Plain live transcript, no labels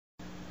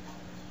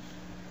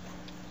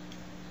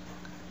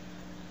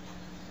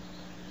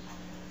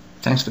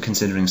Thanks for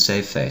considering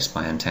SaveFace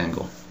by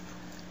Untangle.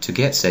 To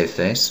get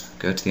SaveFace,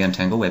 go to the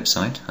Untangle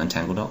website,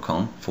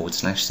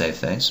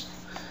 untangle.com/SaveFace.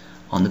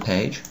 On the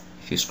page,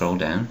 if you scroll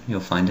down, you'll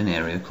find an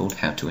area called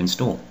How to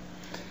Install.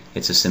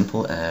 It's as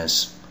simple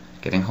as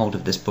getting hold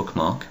of this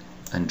bookmark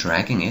and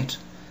dragging it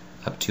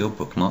up to your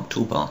bookmark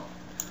toolbar.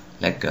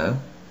 Let go,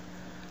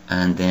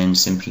 and then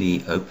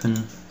simply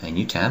open a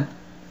new tab,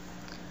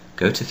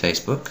 go to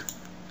Facebook,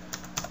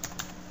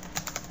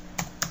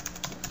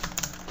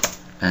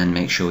 and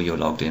make sure you're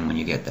logged in when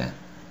you get there.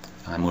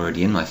 I'm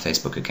already in my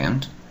Facebook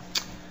account.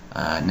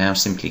 Now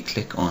simply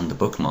click on the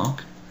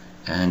bookmark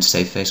and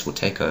SaveFace will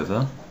take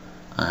over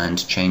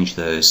and change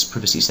those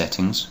privacy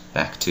settings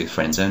back to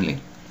friends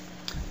only.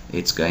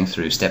 It's going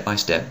through step by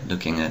step,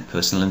 looking at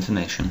personal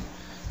information,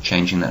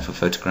 changing that for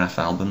photograph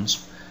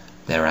albums.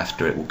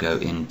 Thereafter it will go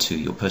into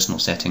your personal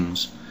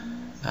settings,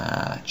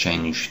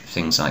 change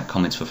things like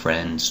comments for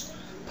friends,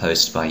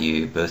 posts by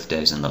you,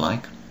 birthdays and the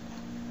like.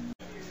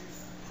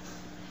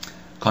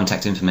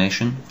 Contact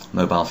information,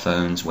 mobile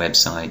phones,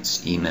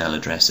 websites, email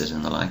addresses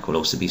and the like will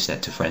also be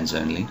set to friends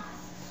only.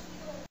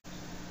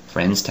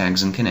 Friends,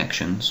 tags and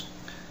connections,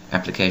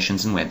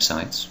 applications and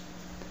websites,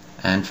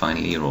 and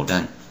finally you're all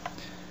done.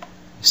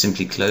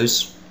 Simply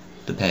close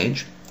the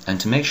page, and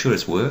to make sure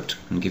it's worked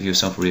and give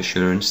yourself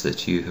reassurance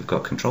that you have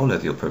got control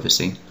over your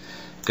privacy,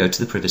 go to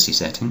the privacy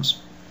settings.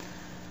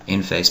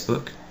 In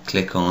Facebook,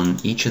 click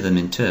on each of them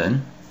in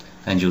turn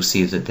and you'll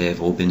see that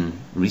they've all been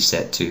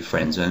reset to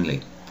friends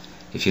only.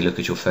 If you look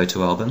at your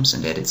photo albums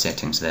and edit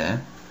settings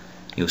there,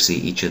 you'll see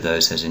each of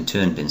those has in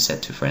turn been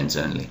set to friends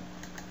only.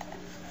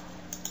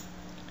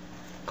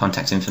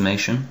 Contact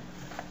information,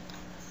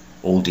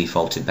 all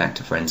defaulted back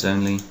to friends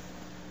only.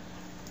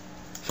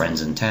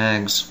 Friends and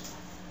tags,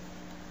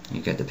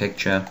 you get the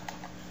picture.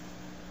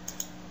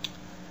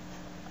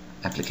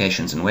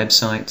 Applications and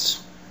websites,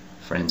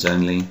 friends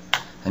only.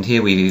 And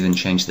here we've even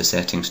changed the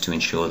settings to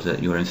ensure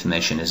that your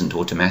information isn't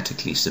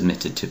automatically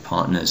submitted to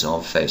partners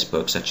of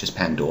Facebook such as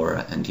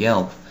Pandora and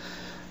Yelp,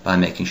 by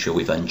making sure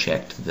we've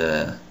unchecked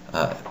the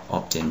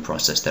opt-in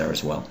process there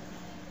as well.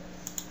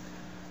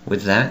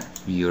 With that,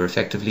 you're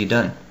effectively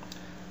done.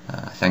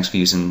 Thanks for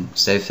using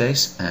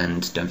SaveFace,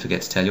 and don't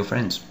forget to tell your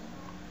friends.